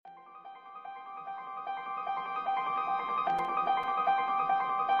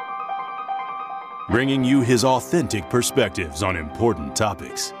bringing you his authentic perspectives on important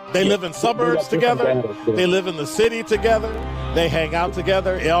topics. They live in suburbs together. They live in the city together. They hang out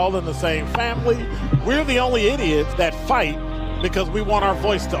together, all in the same family. We're the only idiots that fight because we want our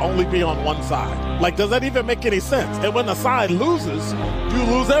voice to only be on one side. Like, does that even make any sense? And when the side loses, you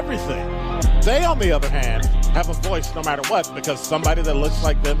lose everything. They, on the other hand, have a voice no matter what because somebody that looks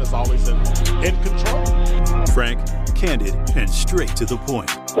like them is always in control. Frank, candid, and straight to the point.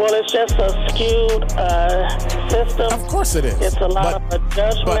 Well, it's just a skewed system. Of course it is. It's a lot of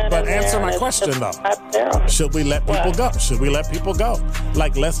adjustment. But answer my question, though. Should we let people go? Should we let people go?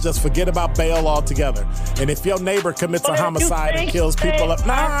 Like, let's just forget about bail altogether. And if your neighbor commits a homicide and kills people,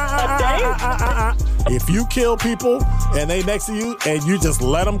 if you kill people and they next to you and you just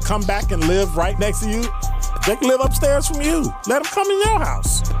let them come back and live right next to you, they can live upstairs from you. Let them come in your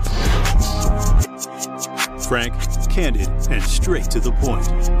house. Frank, candid, and straight to the point.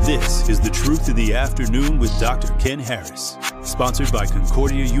 This is The Truth in the Afternoon with Dr. Ken Harris. Sponsored by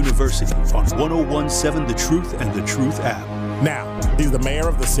Concordia University on 101.7 The Truth and The Truth app. Now, he's the mayor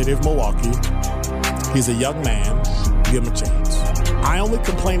of the city of Milwaukee. He's a young man. Give him a chance. I only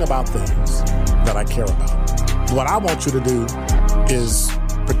complain about things that I care about. What I want you to do is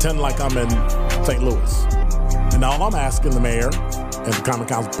pretend like I'm in St. Louis. And all I'm asking the mayor and the Common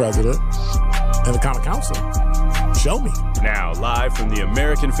Council president and the Common Council, show me. Now, live from the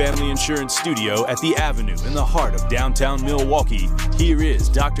American Family Insurance Studio at the Avenue in the heart of downtown Milwaukee, here is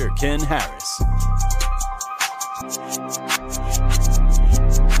Dr. Ken Harris.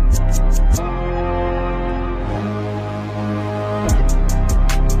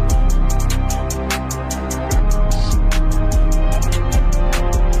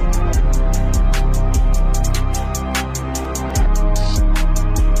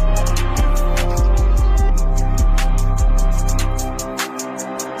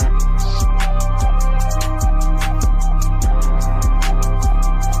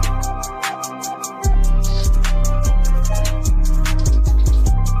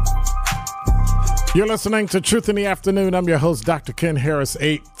 You're listening to Truth in the Afternoon. I'm your host, Dr. Ken Harris.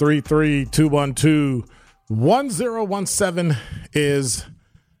 833-212-1017 is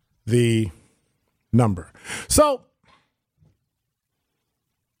the number. So,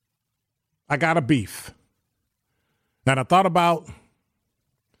 I got a beef. And I thought about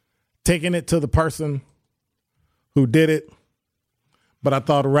taking it to the person who did it. But I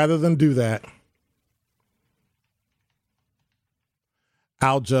thought rather than do that,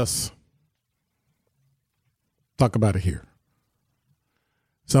 I'll just talk about it here.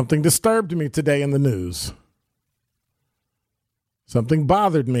 Something disturbed me today in the news. Something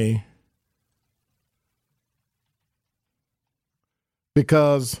bothered me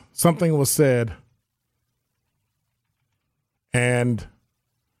because something was said, and,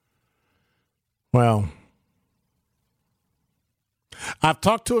 well, I've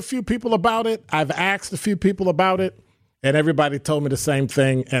talked to a few people about it. I've asked a few people about it, and everybody told me the same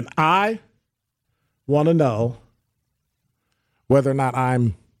thing, and I want to know whether or not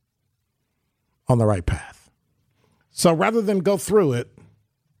I'm on the right path. So rather than go through it,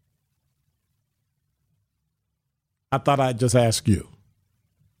 I thought I'd just ask you.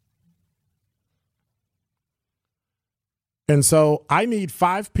 And so I need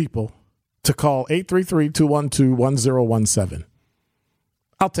 5 people to call 833-212-1017.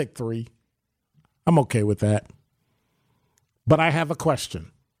 I'll take 3. I'm okay with that. But I have a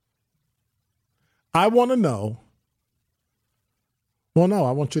question. I want to know. Well, no,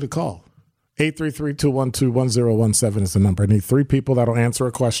 I want you to call. 833-212-1017 is the number. I need 3 people that'll answer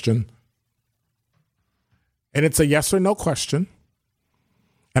a question. And it's a yes or no question.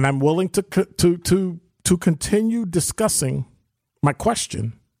 And I'm willing to continue discussing my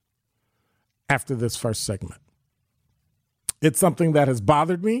question after this first segment. It's something that has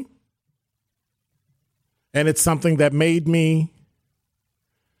bothered me. And it's something that made me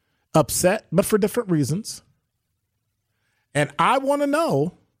upset, but for different reasons. And I want to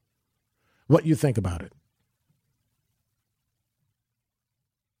know what you think about it.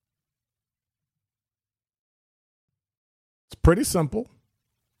 It's pretty simple.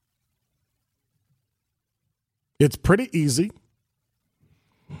 It's pretty easy.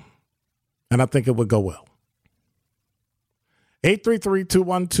 And I think it would go well.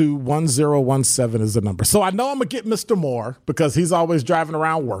 833-212-1017 is the number. So I know I'm going to get Mr. Moore because he's always driving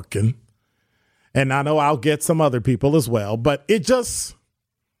around working. And I know I'll get some other people as well. But it just,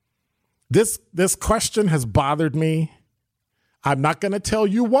 this question has bothered me. I'm not going to tell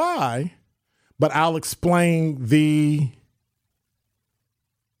you why, but I'll explain the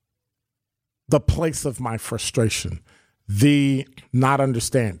place of my frustration, the not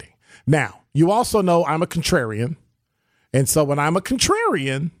understanding. Now, you also know I'm a contrarian. And so when I'm a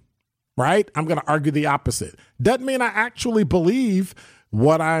contrarian, right, I'm going to argue the opposite. Doesn't mean I actually believe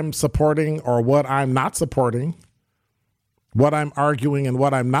what I'm supporting or what I'm not supporting, what I'm arguing and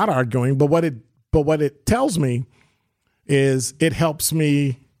what I'm not arguing. But what it tells me is it helps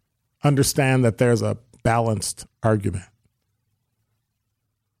me understand that there's a balanced argument.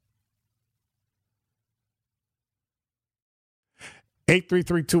 Eight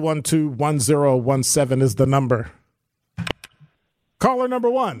 833-212-1017 is the number. Caller number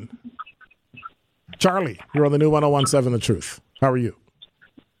one. Charlie, you're on the new 1017 The Truth. How are you?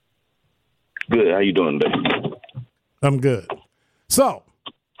 Good. How you doing today? I'm good. So,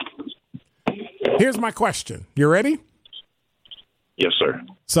 here's my question. You ready? Yes, sir.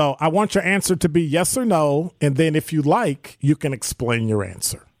 So, I want your answer to be yes or no, and then if you like, you can explain your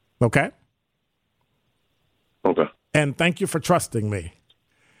answer. Okay? Okay. And thank you for trusting me.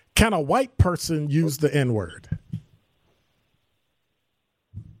 Can a white person use the N-word?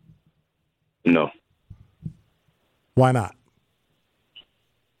 No. Why not?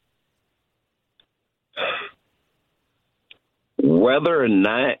 Whether or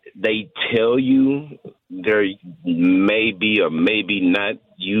not they tell you they're maybe or maybe not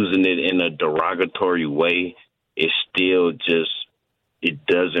using it in a derogatory way, it's still just, it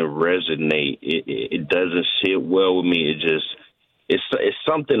doesn't resonate. It doesn't sit well with me. It's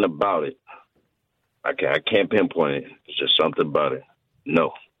something about it. I can't pinpoint it. It's just something about it.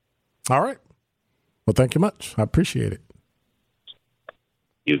 No. All right. Well, thank you much. I appreciate it.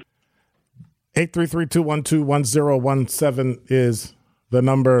 833-212-1017 is the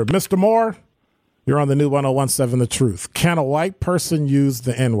number. Mr. Moore, you're on the new 1017 The Truth. Can a white person use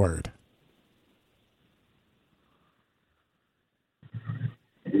the N-word?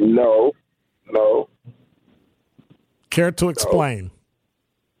 No. Care to explain?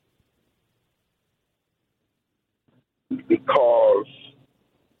 Because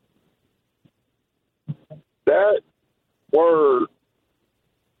that word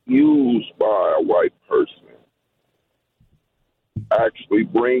used by a white person actually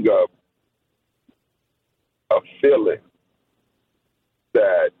bring up a feeling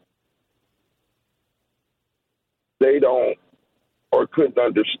that they don't or couldn't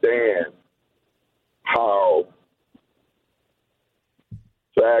understand how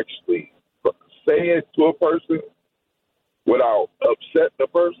to actually say it to a person without upsetting the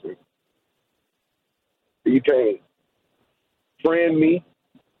person. You can't friend me,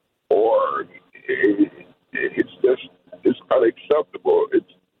 or it's unacceptable.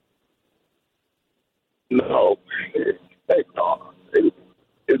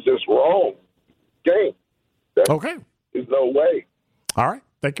 It's just wrong. Game. Okay. There's no way. All right.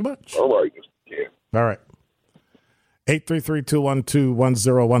 Thank you much. All right, Mr. Ken. All right.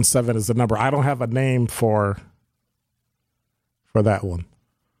 833-212-1017 is the number. I don't have a name for that one.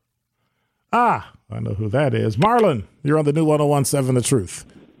 I know who that is. Marlon, you're on the new 1017 The Truth.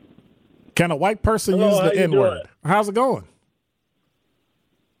 Can a white person use the N-word? How's it going?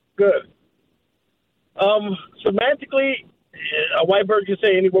 Good. Semantically, a white person can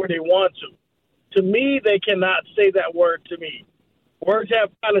say any word they want to. To me, they cannot say that word to me. Words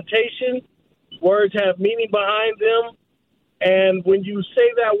have connotation. Words have meaning behind them. And when you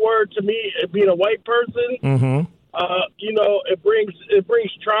say that word to me, being a white person, it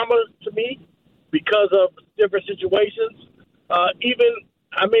brings trauma to me because of different situations. Even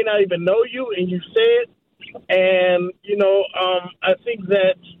I may not even know you, and you say it, and I think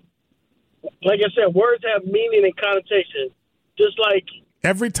that, like I said, words have meaning and connotation. Just like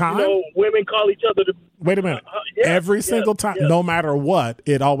every time, women call each other. Wait a minute. Every single time, no matter what,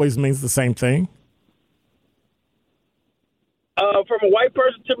 it always means the same thing. From a white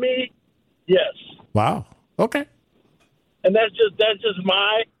person to me, yes. Wow. Okay. And that's just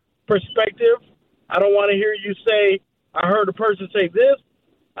my perspective. I don't want to hear you say, I heard a person say this.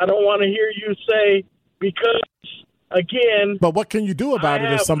 I don't want to hear you say, because, again. But what can you do about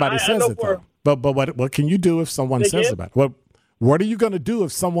it if somebody says it, though? But what can you do if someone says about it? What are you going to do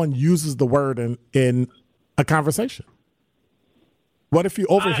if someone uses the word in a conversation? What if you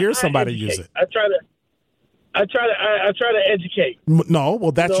overhear somebody use it? I try to educate. No,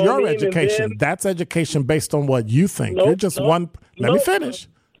 well, that's your education. That's education based on what you think. You're just one. Let me finish.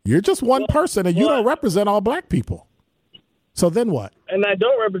 You're just one person, and you don't represent all black people. So then what? And I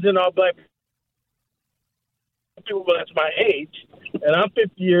don't represent all black people that's my age, and I'm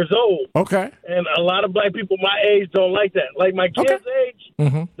 50 years old. Okay. And a lot of black people my age don't like that. Like my kids' age,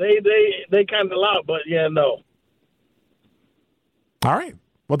 they kind of loud, but no. All right.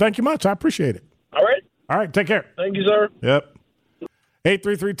 Well, thank you much. I appreciate it. All right. All right. Take care. Thank you, sir. Yep.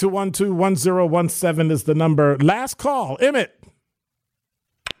 833-212-1017 is the number. Last call. Emmett,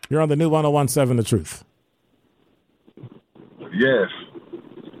 you're on the new 1017 The Truth. Yes.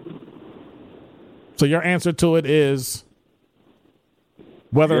 So your answer to it is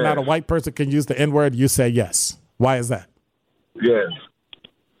whether or not a white person can use the N-word, you say yes. Why is that? Yes.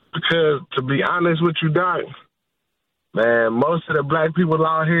 Because, to be honest with you, Doc, man, most of the black people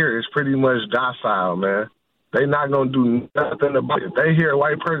out here is pretty much docile, man. They not going to do nothing about it. They hear a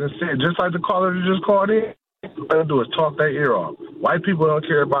white person say it, just like the caller that just called in. What they do is talk their ear off. White people don't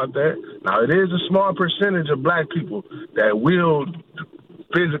care about that. Now, it is a small percentage of black people that will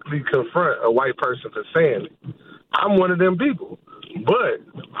physically confront a white person for saying it. I'm one of them people. But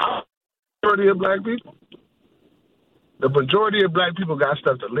the majority of black people, the majority of black people got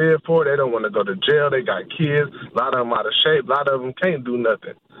stuff to live for. They don't want to go to jail. They got kids. A lot of them out of shape. A lot of them can't do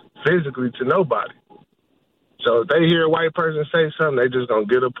nothing physically to nobody. So if they hear a white person say something, they just going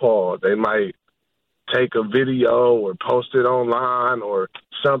to get appalled. They might take a video or post it online or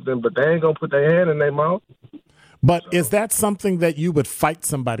something, but they ain't going to put their hand in their mouth. But is that something that you would fight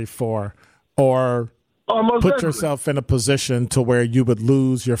somebody for, or put yourself in a position to where you would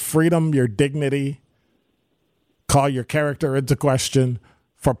lose your freedom, your dignity, call your character into question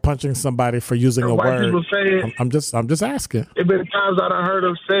for punching somebody for using a word? People say it. I'm just asking. It been times I done heard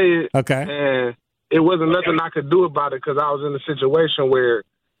them say it. Okay. And it wasn't nothing I could do about it because I was in a situation where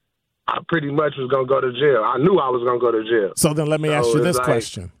I pretty much was going to go to jail. I knew I was going to go to jail. So then let me ask you this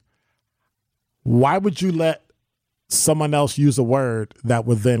question. Why would you let someone else use a word that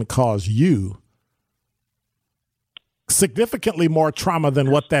would then cause you significantly more trauma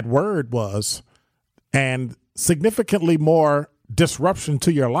than what that word was and significantly more disruption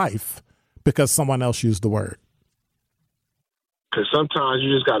to your life because someone else used the word? Because sometimes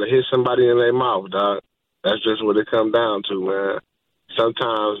you just got to hit somebody in their mouth, dog. That's just what it comes down to, man.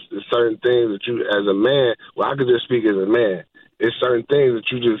 Sometimes there's certain things that you, as a man, well, I could just speak as a man. It's certain things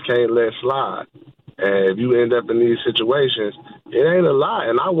that you just can't let slide. And if you end up in these situations, it ain't a lie.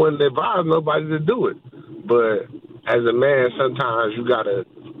 And I wouldn't advise nobody to do it. But as a man, sometimes you got to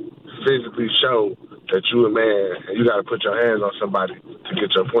physically show that you a man and you got to put your hands on somebody to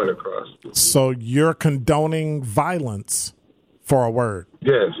get your point across. So you're condoning violence for a word?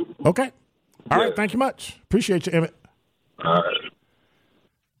 Yes. Okay. All right. Thank you much. Appreciate you, Emmett. All right.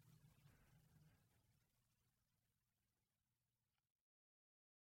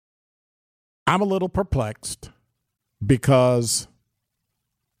 I'm a little perplexed because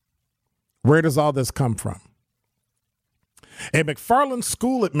where does all this come from? A McFarland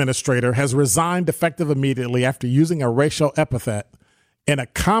school administrator has resigned effective immediately after using a racial epithet in a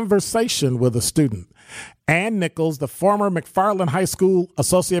conversation with a student. Ann Nichols, the former McFarland High School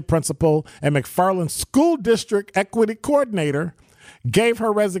associate principal and McFarland School District equity coordinator, gave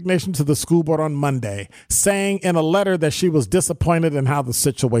her resignation to the school board on Monday, saying in a letter that she was disappointed in how the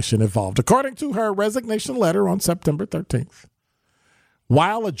situation evolved. According to her resignation letter on September 13th,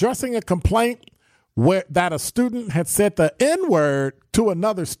 while addressing a complaint that a student had said the N-word to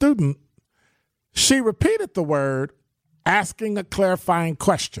another student, she repeated the word, asking a clarifying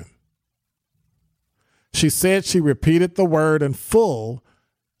question. She said she repeated the word in full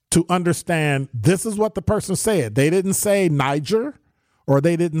to understand this is what the person said. They didn't say Niger or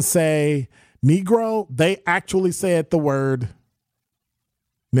they didn't say Negro. They actually said the word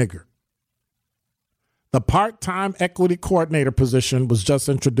nigger. The part-time equity coordinator position was just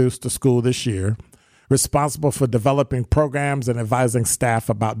introduced to school this year, responsible for developing programs and advising staff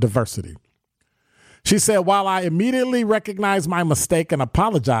about diversity. She said, while I immediately recognized my mistake and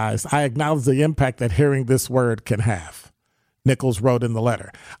apologized, I acknowledge the impact that hearing this word can have. Nichols wrote in the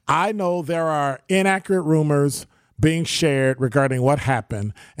letter, I know there are inaccurate rumors being shared regarding what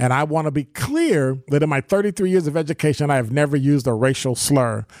happened, and I want to be clear that in my 33 years of education, I have never used a racial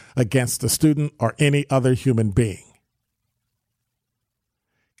slur against a student or any other human being.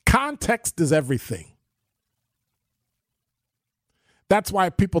 Context is everything. That's why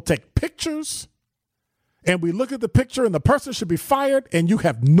people take pictures and we look at the picture and the person should be fired and you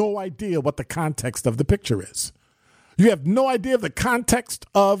have no idea what the context of the picture is. You have no idea of the context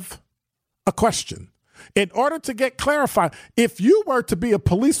of a question. In order to get clarified, if you were to be a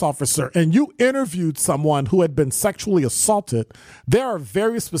police officer and you interviewed someone who had been sexually assaulted, there are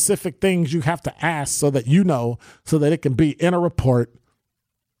very specific things you have to ask so that you know, so that it can be in a report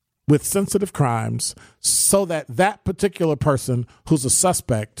with sensitive crimes, so that that particular person who's a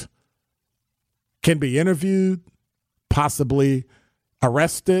suspect can be interviewed, possibly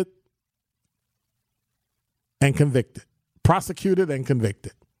arrested and convicted, prosecuted and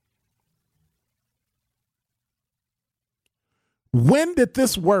convicted. When did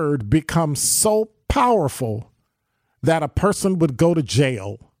this word become so powerful that a person would go to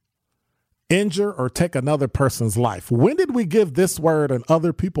jail, injure, or take another person's life? When did we give this word and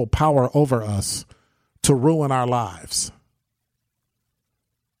other people power over us to ruin our lives?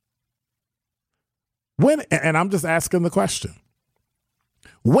 When, and I'm just asking the question,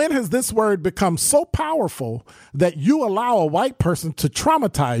 when has this word become so powerful that you allow a white person to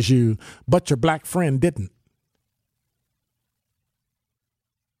traumatize you, but your black friend didn't?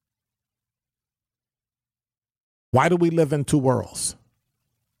 Why do we live in two worlds?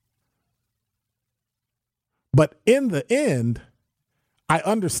 But in the end, I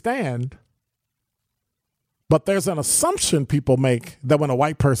understand, but there's an assumption people make that when a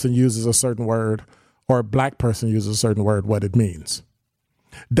white person uses a certain word or a black person uses a certain word, what it means.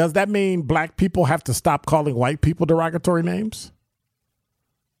 Does that mean black people have to stop calling white people derogatory names?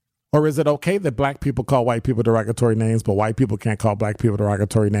 Or is it okay that black people call white people derogatory names, but white people can't call black people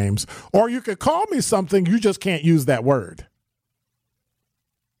derogatory names? Or you could call me something, you just can't use that word.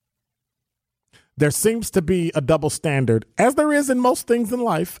 There seems to be a double standard, as there is in most things in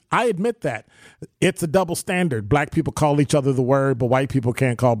life. I admit that. It's a double standard. Black people call each other the word, but white people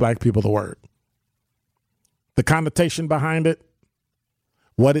can't call black people the word. The connotation behind it,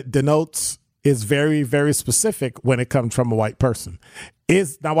 what it denotes, is very, very specific when it comes from a white person.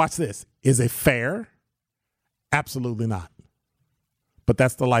 Now watch this. Is it fair? Absolutely not. But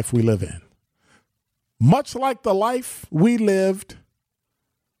that's the life we live in. Much like the life we lived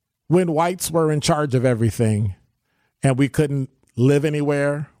when whites were in charge of everything and we couldn't live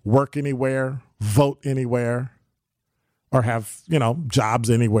anywhere, work anywhere, vote anywhere, or have, jobs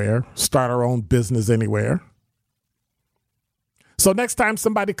anywhere, start our own business anywhere. So next time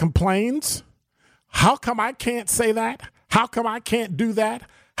somebody complains, how come I can't say that? How come I can't do that?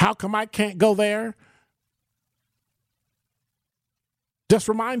 How come I can't go there? Just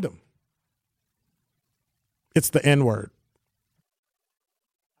remind them. It's the N-word.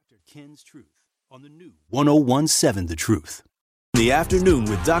 Dr. Ken's Truth on the new 101.7 The Truth. The Afternoon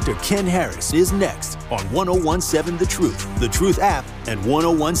with Dr. Ken Harris is next on 101.7 The Truth app, and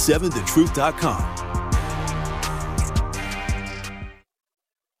 1017thetruth.com.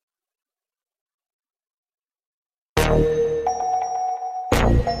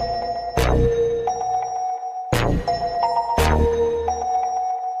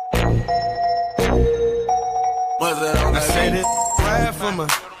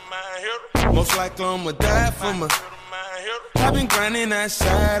 Most likely I'ma die for my. I've been grinding that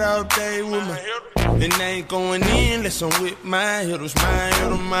side all day with my. And I ain't going in unless I'm with my hitters, my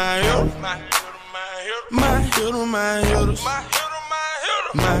hitters, my hitters, my hitters,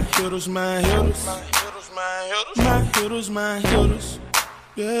 my hitters, my hitters, my hitters, my hitters, my hitters,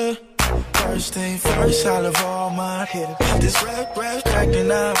 yeah. First thing first, I love all my hitters. This rap cracking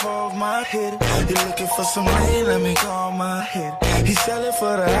out all my hitters. You looking for some lean, let me call my hitter. He selling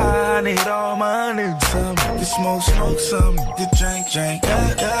for the high, I need all my niggas. Some you smoke some, you drink.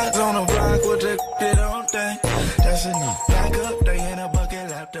 Guys on the block with the they don't think. That's a new back up, they in a bucket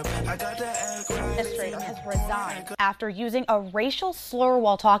laptop. I got the act right. Administrator has resigned after using a racial slur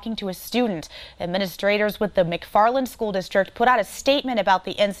while talking to a student. Administrators with the McFarland School District put out a statement about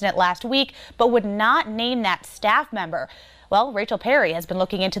the incident last week, but would not name that staff member. Well, Rachel Perry has been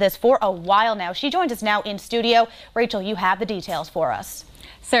looking into this for a while now. She joins us now in studio. Rachel, you have the details for us.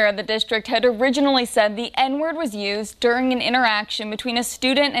 Sarah, the district had originally said the N-word was used during an interaction between a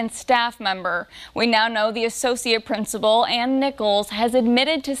student and staff member. We now know the associate principal, Ann Nichols, has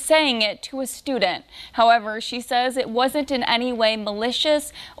admitted to saying it to a student. However, she says it wasn't in any way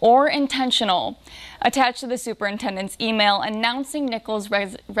malicious or intentional. Attached to the superintendent's email announcing Nichols'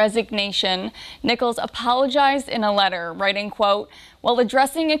 resignation, Nichols apologized in a letter, writing, quote, "While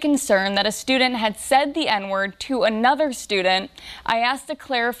addressing a concern that a student had said the N-word to another student, I asked a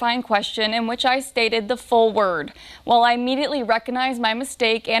clarifying question in which I stated the full word. While I immediately recognized my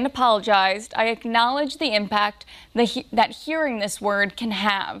mistake and apologized, I acknowledge the impact that hearing this word can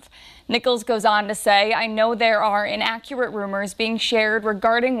have." Nichols goes on to say, "I know there are inaccurate rumors being shared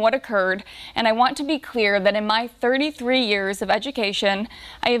regarding what occurred, and I want to be clear that in my 33 years of education,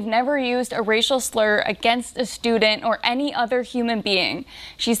 I have never used a racial slur against a student or any other human being."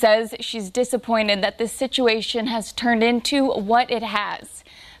 She says she's disappointed that this situation has turned into what it has.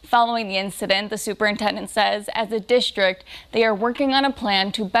 Following the incident, the superintendent says, as a district, they are working on a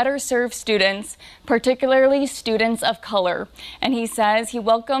plan to better serve students, particularly students of color. And he says he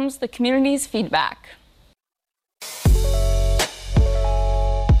welcomes the community's feedback.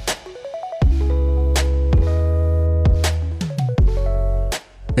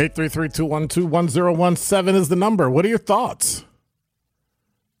 (833-212-1017) is the number. What are your thoughts?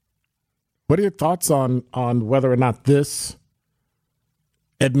 What are your thoughts on whether or not this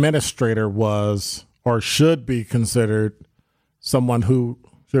administrator was or should be considered someone who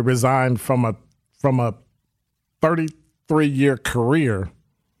should resign from a 33-year career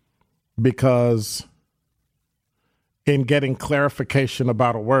because in getting clarification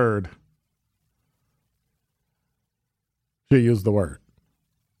about a word, she used the word?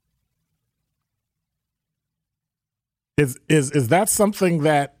 Is that something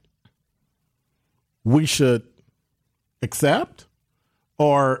that we should accept?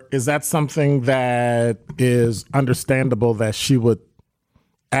 Or is that something that is understandable that she would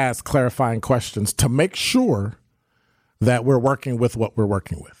ask clarifying questions to make sure that we're working with what we're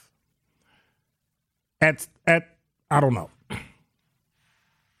working with? At I don't know.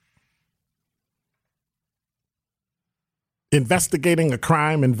 Investigating a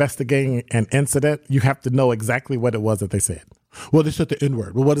crime, investigating an incident, you have to know exactly what it was that they said. Well, they said the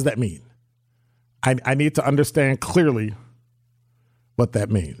N-word. Well, what does that mean? I need to understand clearly what that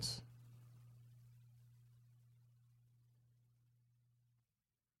means.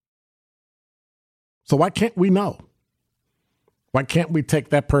 So why can't we know? Why can't we take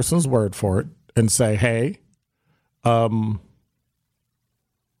that person's word for it and say, hey,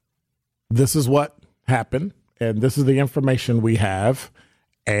 this is what happened, and this is the information we have,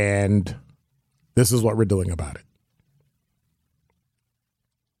 and this is what we're doing about it?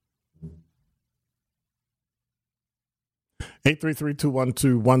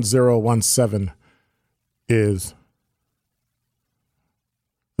 833-212-1017 is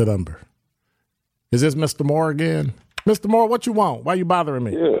the number. Is this Mr. Moore again? Mr. Moore, what you want? Why you bothering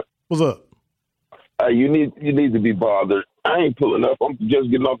me? Yeah. What's up? You need to be bothered. I ain't pulling up. I'm just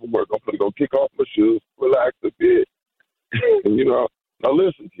getting off of work. I'm going to go kick off my shoes, relax a bit. Now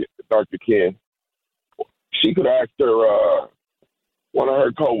listen, Dr. Ken. She could ask her one of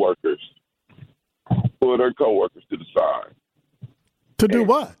her coworkers, put her coworkers to the side. To do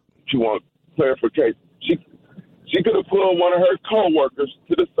what? She wants clarification. She could have put one of her coworkers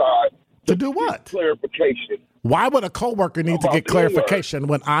to the side. To do what? Clarification. Why would a coworker need to get clarification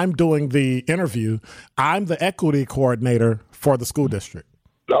when I'm doing the interview? I'm the equity coordinator for the school district.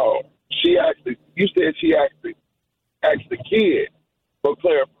 No, you said she actually asked the kid for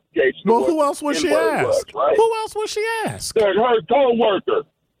clarification. Well, who else would she ask? Right? Who else would she ask? Her coworker.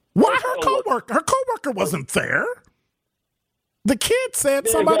 Why her coworker? Her coworker wasn't there. The kid said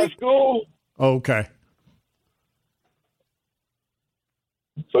somebody. At school. Okay.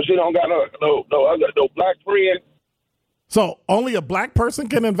 So she don't got no black friend. So only a black person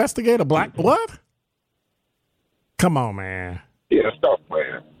can investigate a black what? Come on, man. Yeah, stop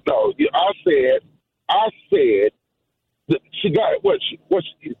playing. No, I said that she got was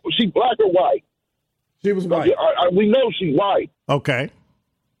she black or white? She was white. We know she's white. Okay.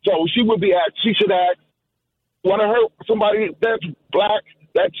 So she should ask somebody that's black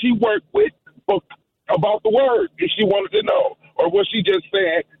that she worked with about the word if she wanted to know. Or was she just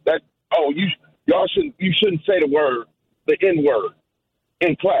saying that, you shouldn't say the N-word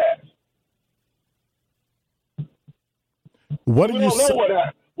in class? What do you say?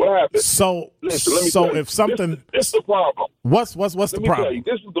 What happened? So, listen, let me so tell you, if something, this is the problem. What's the problem? Tell you,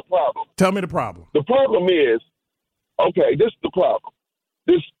 this is the problem. Tell me the problem. The problem is, this is the problem.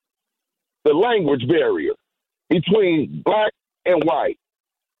 The language barrier between black and white.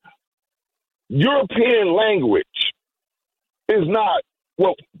 European language is not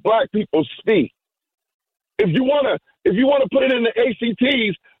what black people speak. If you want to put it in the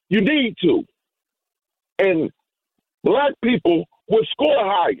ACTs, you need to. And black people would score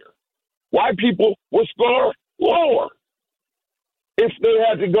higher. White people would score lower if they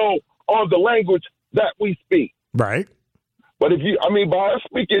had to go on the language that we speak. Right. But by us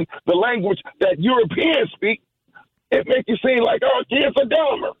speaking the language that Europeans speak, it makes you seem like our kids are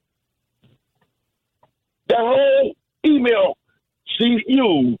dumber. That whole email she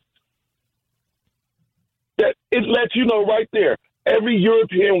used, that it lets you know right there, every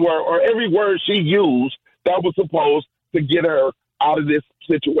European word or every word she used that was supposed to get her out of this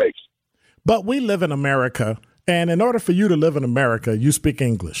situation. But we live in America, and in order for you to live in America, you speak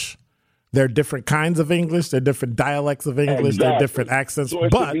English. There are different kinds of English. There are different dialects of English. There are different accents. So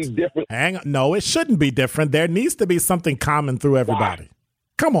but hang on, no, it shouldn't be different. There needs to be something common through everybody. Why?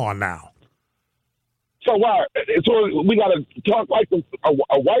 Come on now. So why? So we got to talk like a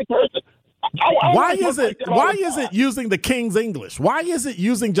white person? Why is it using the King's English? Why is it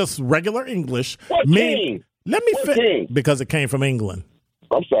using just regular English? What king? Let me finish. Because it came from England.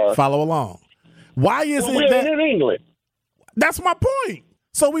 I'm sorry. Follow along. Why is it that in England? That's my point.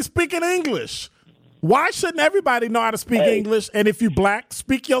 So we speak in English. Why shouldn't everybody know how to speak English? And if you black,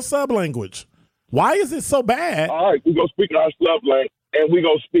 speak your sublanguage. Why is it so bad? All right, we're going to speak our sublanguage, and we're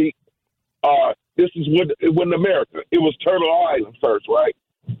going to speak, this is when America. It was Turtle Island first, right?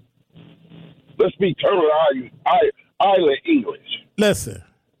 Let's speak Turtle Island English. Listen,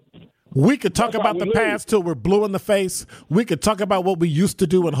 we could talk about the past till we're blue in the face. We could talk about what we used to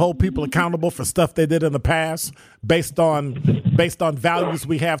do and hold people accountable for stuff they did in the past based on values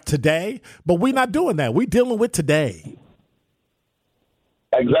we have today. But we're not doing that. We're dealing with today.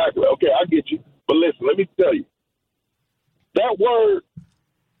 Exactly. Okay, I get you. But listen, let me tell you. That word,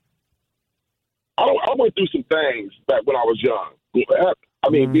 I went through some things back when I was young. I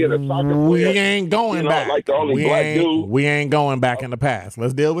mean, being a soccer player. We ain't going back. Like the only black dude. We ain't going back in the past.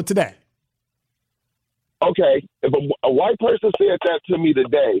 Let's deal with today. Okay, if a white person said that to me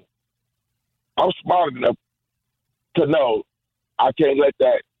today, I'm smart enough to know I can't let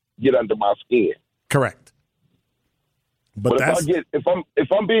that get under my skin. Correct. But that's...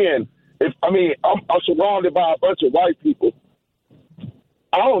 I'm surrounded by a bunch of white people.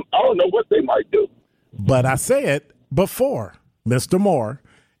 I don't know what they might do. But I said before, Mr. Moore,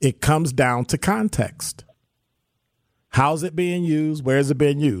 it comes down to context. How's it being used? Where is it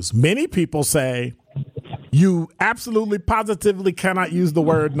being used? Many people say you absolutely positively cannot use the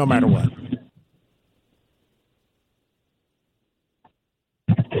word no matter what.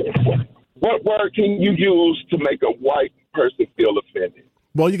 What word can you use to make a white person feel offended?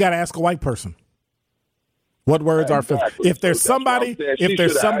 Well, you got to ask a white person. What words are if there's somebody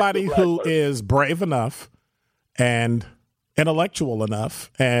who is brave enough and intellectual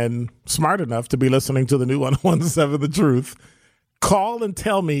enough and smart enough to be listening to the new 101.7 The Truth, call and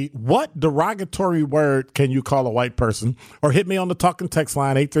tell me what derogatory word can you call a white person, or hit me on the talk and text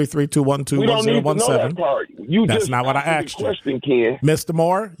line 833-212-1017. That's not what I asked you. Ken. Mr.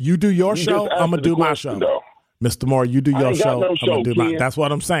 Moore, you do your show, I'm going to do my show. Though. Mr. Moore, you do your show, I'm going to do Ken. my. That's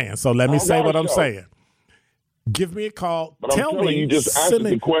what I'm saying. So let me say what I'm saying. Give me a call. But tell me. You just answered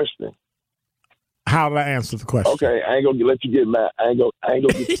the question. How did I answer the question? Okay, I ain't gonna let you get mad. I ain't gonna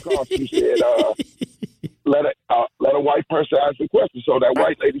get the call. You said let a white person ask the question. So that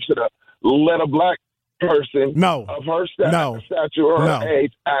white lady should have let a black person of her stature or her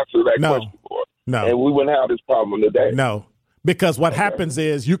age answer that question for her. No, and we wouldn't have this problem today. No. Because what happens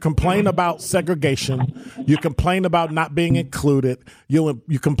is you complain about segregation, you complain about not being included, you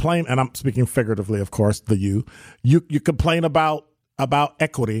complain, and I'm speaking figuratively, of course, you complain about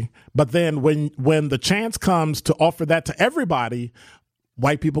equity, but then when the chance comes to offer that to everybody,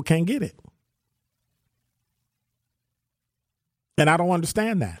 white people can't get it. And I don't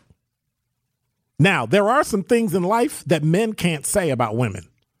understand that. Now, there are some things in life that men can't say about women.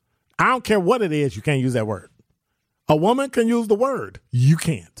 I don't care what it is, you can't use that word. A woman can use the word. You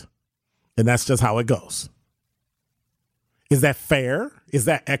can't. And that's just how it goes. Is that fair? Is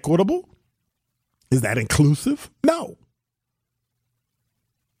that equitable? Is that inclusive? No.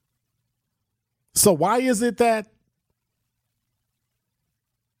 So why is it that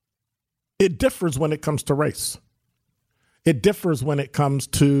it differs when it comes to race? It differs when it comes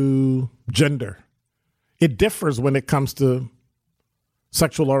to gender. It differs when it comes to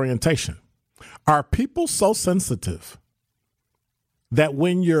sexual orientation. Are people so sensitive that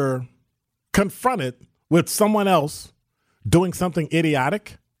when you're confronted with someone else doing something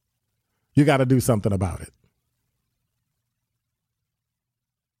idiotic, you got to do something about it?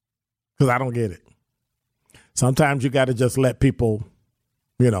 Because I don't get it. Sometimes you got to just let people,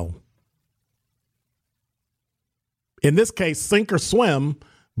 in this case, sink or swim.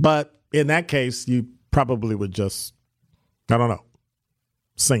 But in that case, you probably would just,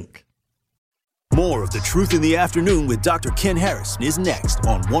 sink. More of The Truth in the Afternoon with Dr. Ken Harris is next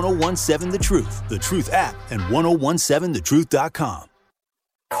on 101.7 The Truth, The Truth app, and 1017thetruth.com.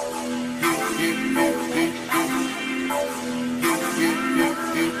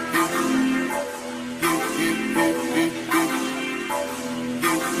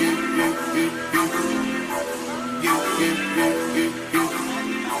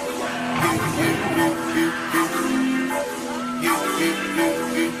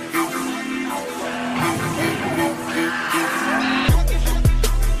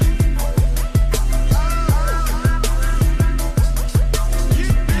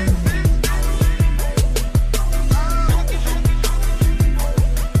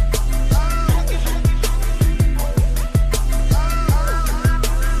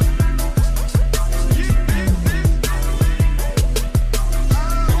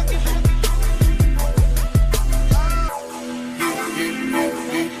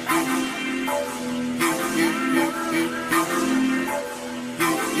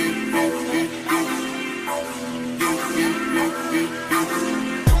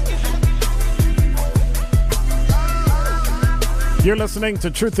 You're listening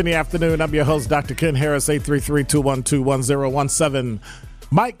to Truth in the Afternoon. I'm your host, Dr. Ken Harris, 833-212-1017.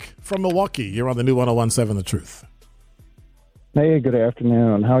 Mike from Milwaukee, you're on the new 1017 The Truth. Hey, good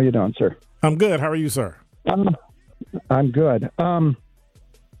afternoon. How are you doing, sir? I'm good. How are you, sir? I'm good.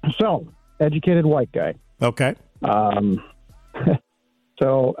 So, educated white guy. Okay.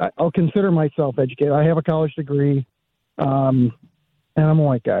 So, I'll consider myself educated. I have a college degree, and I'm a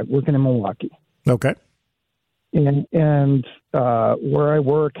white guy working in Milwaukee. Okay. And where I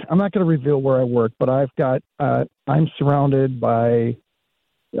work, I'm not going to reveal where I work, but I've got, I'm surrounded by,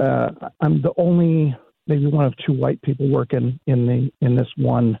 I'm the only, maybe one of two white people working in this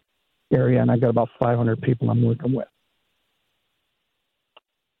one area, and I've got about 500 people I'm working with.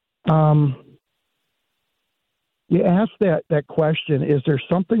 You asked that question, is there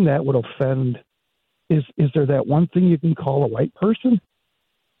something that would offend, is there that one thing you can call a white person?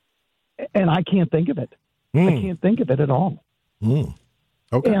 And I can't think of it. I can't think of it at all.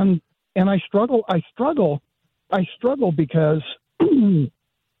 Okay. And I struggle because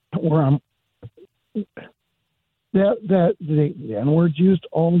where I'm that the N-word's used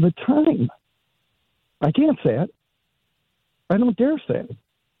all the time. I can't say it. I don't dare say it.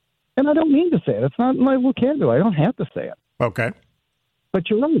 And I don't mean to say it. It's not in my vocabulary. I don't have to say it. Okay. But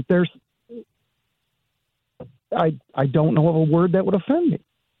you're right. I don't know of a word that would offend me.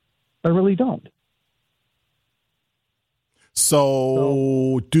 I really don't.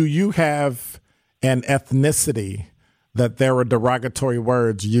 So do you have an ethnicity that there are derogatory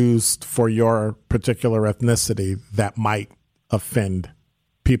words used for your particular ethnicity that might offend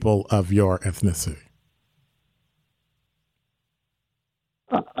people of your ethnicity?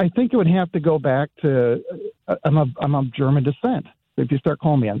 I think it would have to go back to I'm of German descent. If you start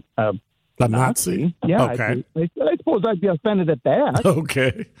calling me a Nazi, yeah, okay. I suppose I'd be offended at that.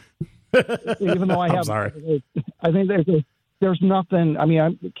 Okay. Even though I have, I'm sorry. I think there's nothing. I mean, I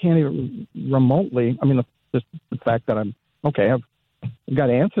can't even remotely. I mean, just the fact that I'm okay. I've got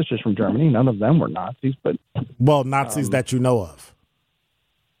ancestors from Germany. None of them were Nazis, but Nazis that you know of.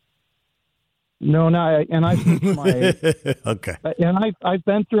 No, and I've been through my okay, and I've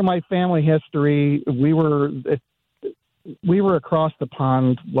been through my family history. We were across the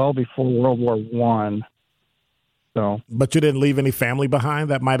pond well before World War I. So, but you didn't leave any family behind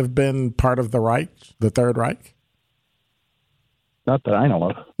that might have been part of the Reich, the Third Reich. Not that I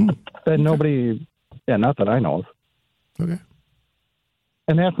know of. Nobody. Yeah, not that I know of. Okay.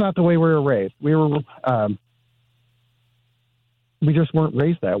 And that's not the way we were raised. We just weren't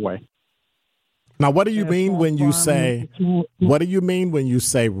raised that way. Now, what do you mean when you say? What do you mean when you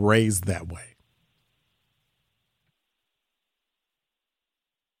say raised that way?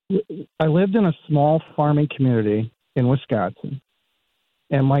 I lived in a small farming community in Wisconsin,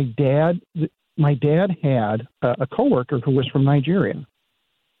 and my dad had a coworker who was from Nigeria,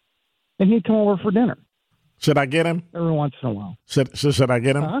 and he'd come over for dinner. Should I get him every once in a while? Should I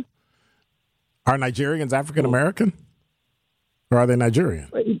get him? Huh? Are Nigerians African American, or are they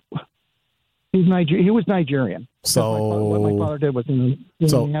Nigerian? He was Nigerian. So what my father did was in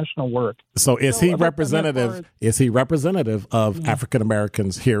national work. So is he representative? Is he representative of African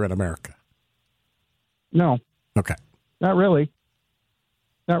Americans here in America? No. Okay. Not really.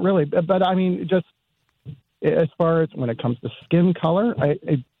 But I mean, just as far as when it comes to skin color,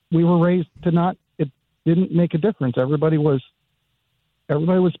 we were raised to not. It didn't make a difference. Everybody was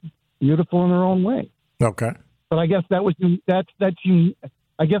beautiful in their own way. Okay. But I guess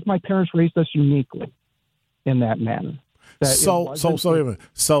I guess my parents raised us uniquely in that manner. So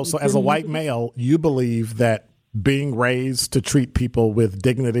as a white male, you believe that being raised to treat people with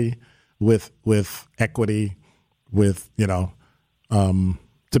dignity, with equity, with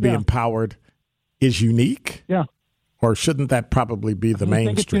to be empowered is unique? Yeah. Or shouldn't that probably be the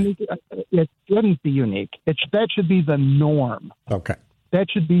mainstream? It shouldn't be unique. That should be the norm. Okay. That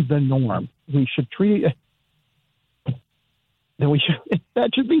should be the norm. We should treat it.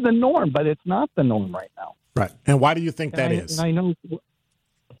 That should be the norm, but it's not the norm right now. Right. And why do you think that is? And I know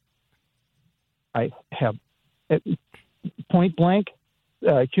I have point blank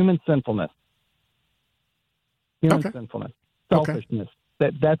human sinfulness. Human sinfulness. Selfishness.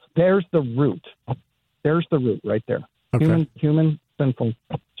 Okay. There's the root. There's the root right there. Okay. Human sinful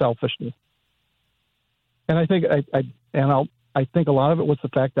selfishness. And I think I think a lot of it was the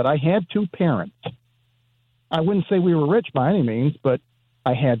fact that I had two parents. I wouldn't say we were rich by any means, but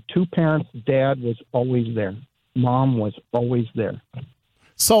I had two parents. Dad was always there. Mom was always there.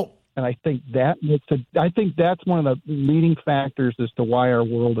 So, and I think that's one of the leading factors as to why our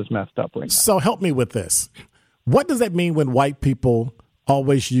world is messed up right now. So help me with this. What does that mean when white people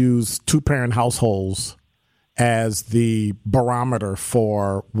always use two-parent households as the barometer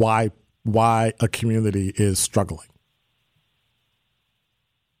for why a community is struggling?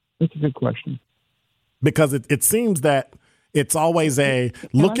 That's a good question. Because it seems that it's always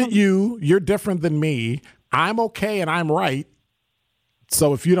look at you, you're different than me, I'm okay and I'm right.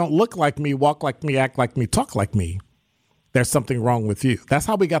 So if you don't look like me, walk like me, act like me, talk like me, there's something wrong with you. That's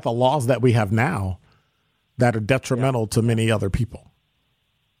how we got the laws that we have now that are detrimental to many other people.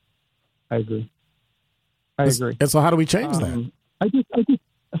 I agree. And so how do we change that?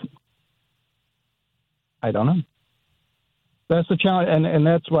 I don't know. That's the challenge, and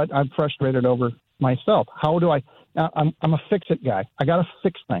that's what I'm frustrated over myself. How do I? I'm a fix-it guy. I got to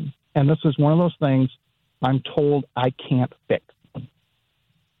fix things, and this is one of those things I'm told I can't fix.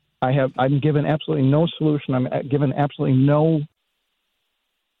 I'm given absolutely no solution. I'm given absolutely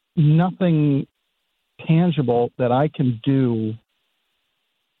nothing tangible that I can do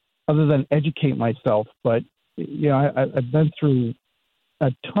other than educate myself. But I've been through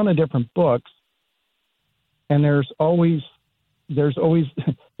a ton of different books, and there's always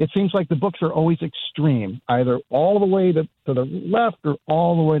it seems like the books are always extreme, either all the way to the left or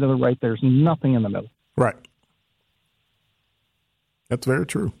all the way to the right. There's nothing in the middle. Right. That's very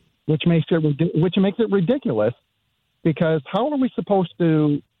true. Which makes it ridiculous, because how are we supposed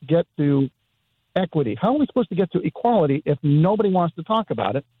to get to equity? How are we supposed to get to equality if nobody wants to talk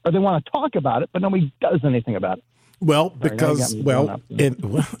about it, or they want to talk about it, but nobody does anything about it? Well,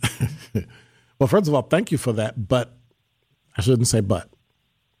 first of all, thank you for that, but I shouldn't say but.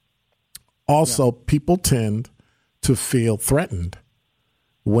 Also, people tend to feel threatened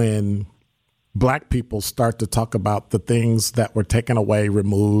when Black people start to talk about the things that were taken away,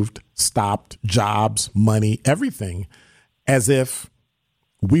 removed, stopped, jobs, money, everything, as if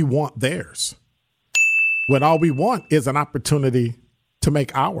we want theirs, when all we want is an opportunity to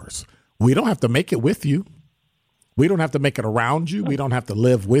make ours. We don't have to make it with you. We don't have to make it around you. We don't have to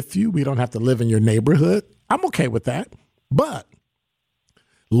live with you. We don't have to live in your neighborhood. I'm okay with that. But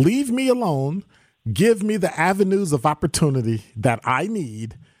leave me alone. Give me the avenues of opportunity that I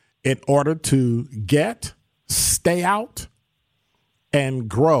need in order to stay out, and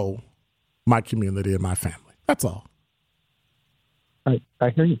grow my community and my family. That's all. I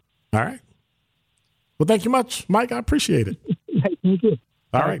hear you. All right. Well, thank you much, Mike. I appreciate it. Thank you.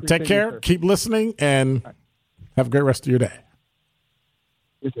 All right. Take care. Keep listening, and have a great rest of your day.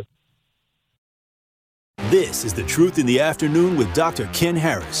 You too. This is The Truth in the Afternoon with Dr. Ken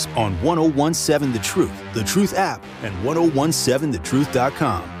Harris on 101.7 The Truth app, and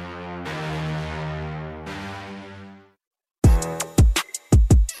 1017thetruth.com.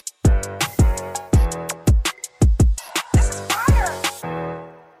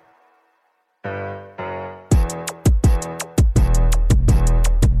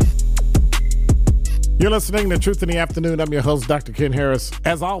 You're listening to Truth in the Afternoon. I'm your host, Dr. Ken Harris.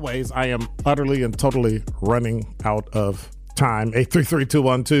 As always, I am utterly and totally running out of time.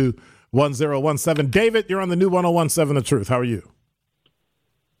 833-212-1017. David, you're on the new 101.7 The Truth. How are you?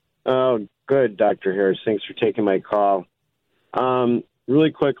 Oh, good, Dr. Harris. Thanks for taking my call.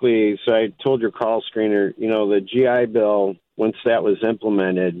 Really quickly, so I told your call screener, the GI Bill, once that was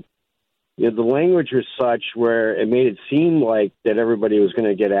implemented, the language was such where it made it seem like that everybody was going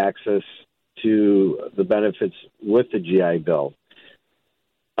to get access to the benefits with the GI Bill.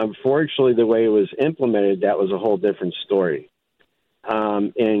 Unfortunately, the way it was implemented, that was a whole different story.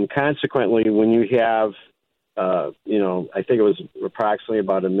 And consequently, when you have, I think it was approximately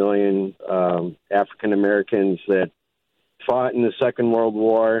about 1 million African Americans that fought in the Second World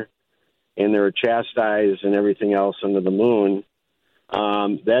War, and they were chastised and everything else under the moon,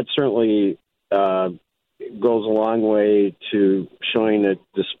 that certainly goes a long way to showing a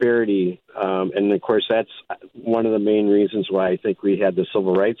disparity. And, of course, that's one of the main reasons why I think we had the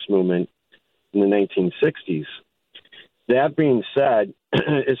civil rights movement in the 1960s. That being said,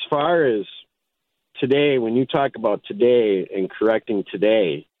 as far as today, when you talk about today and correcting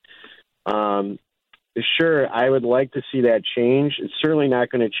today, sure, I would like to see that change. It's certainly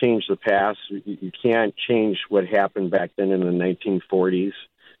not going to change the past. You can't change what happened back then in the 1940s,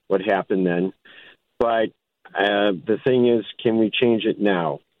 what happened then. But the thing is, can we change it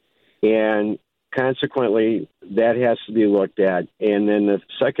now? And consequently, that has to be looked at. And then the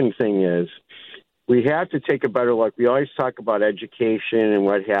second thing is, we have to take a better look. We always talk about education and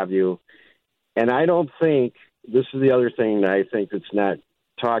what have you. And I don't think, this is the other thing that I think that's not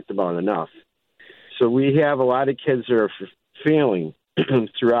talked about enough. So we have a lot of kids that are failing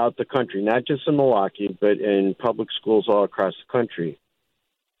throughout the country, not just in Milwaukee, but in public schools all across the country.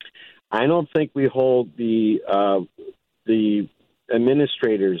 I don't think we hold the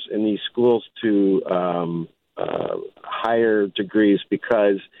administrators in these schools to higher degrees,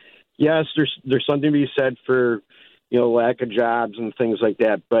 because yes, there's something to be said for, lack of jobs and things like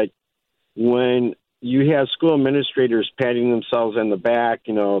that. But when you have school administrators patting themselves on the back,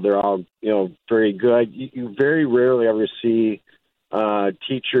 they're all, very good. You very rarely ever see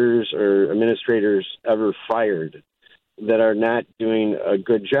teachers or administrators ever fired that are not doing a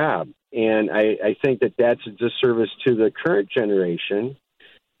good job. And I think that that's a disservice to the current generation,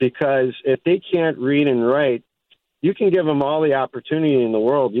 because if they can't read and write, you can give them all the opportunity in the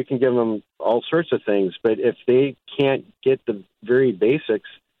world. You can give them all sorts of things. But if they can't get the very basics,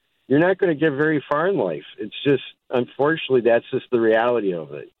 you're not going to get very far in life. It's just, unfortunately, that's just the reality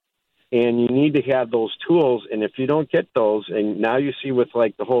of it. And you need to have those tools. And if you don't get those, and now you see with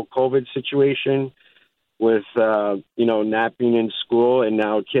like the whole COVID situation, with, not being in school, and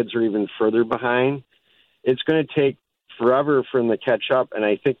now kids are even further behind, it's going to take forever for them to catch up. And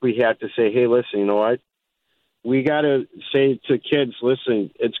I think we have to say, hey, listen, you know what? We got to say to kids,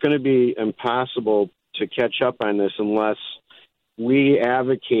 listen, it's going to be impossible to catch up on this unless we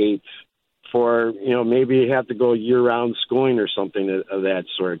advocate for, maybe you have to go year-round schooling or something of that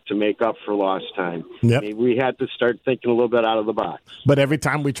sort to make up for lost time. Yep. Maybe we have to start thinking a little bit out of the box. But every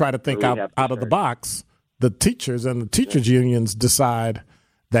time we try to think out of the box, the teachers and the teachers unions decide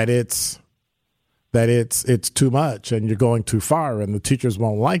that it's too much and you're going too far, and the teachers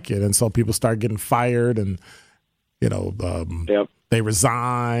won't like it, and so people start getting fired, and they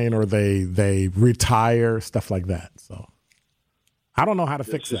resign or they retire, stuff like that. So I don't know how to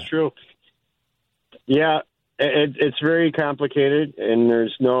fix that. This is true. Yeah, it's very complicated, and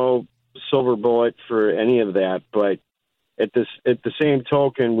there's no silver bullet for any of that. But at the same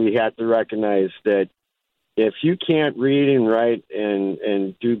token, we have to recognize that if you can't read and write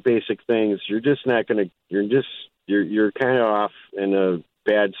and do basic things, you're just not going to. You're kind of off in a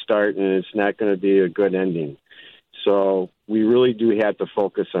bad start, and it's not going to be a good ending. So we really do have to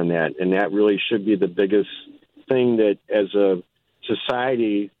focus on that, and that really should be the biggest thing that, as a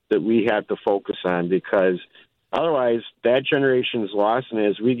society, that we have to focus on, because otherwise that generation is lost. And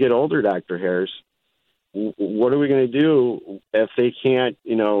as we get older, Dr. Harris, what are we going to do if they can't,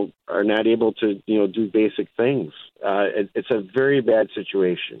 are not able to, do basic things? It's a very bad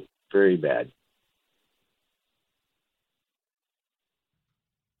situation, very bad.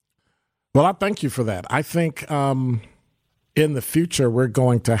 Well, I thank you for that. I think in the future, we're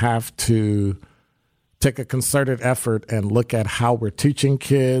going to have to take a concerted effort and look at how we're teaching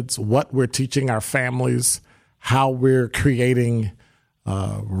kids, what we're teaching our families, how we're creating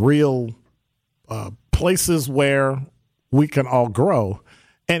real places where we can all grow.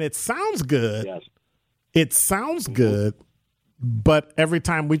 And it sounds good. Yes. It sounds good. But every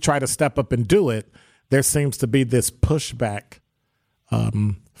time we try to step up and do it, there seems to be this pushback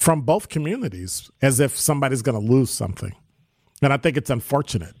from both communities, as if somebody's going to lose something. And I think it's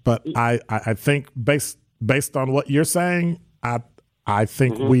unfortunate. But I think based on what you're saying, I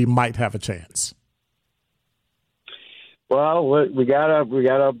think we might have a chance. Well, we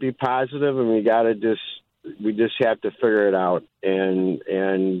gotta be positive, and we just have to figure it out. And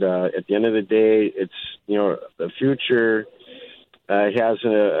at the end of the day, it's the future has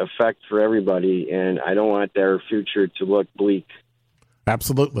an effect for everybody, and I don't want their future to look bleak.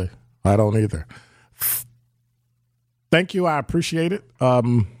 Absolutely, I don't either. Thank you, I appreciate it.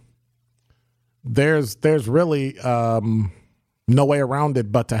 There's really no way around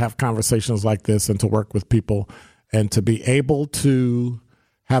it but to have conversations like this and to work with people and to be able to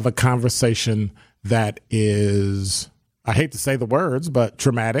have a conversation that is, I hate to say the words, but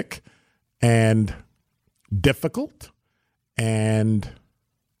traumatic and difficult and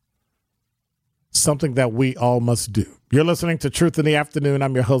something that we all must do. You're listening to Truth in the Afternoon.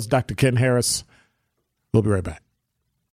 I'm your host, Dr. Ken Harris. We'll be right back.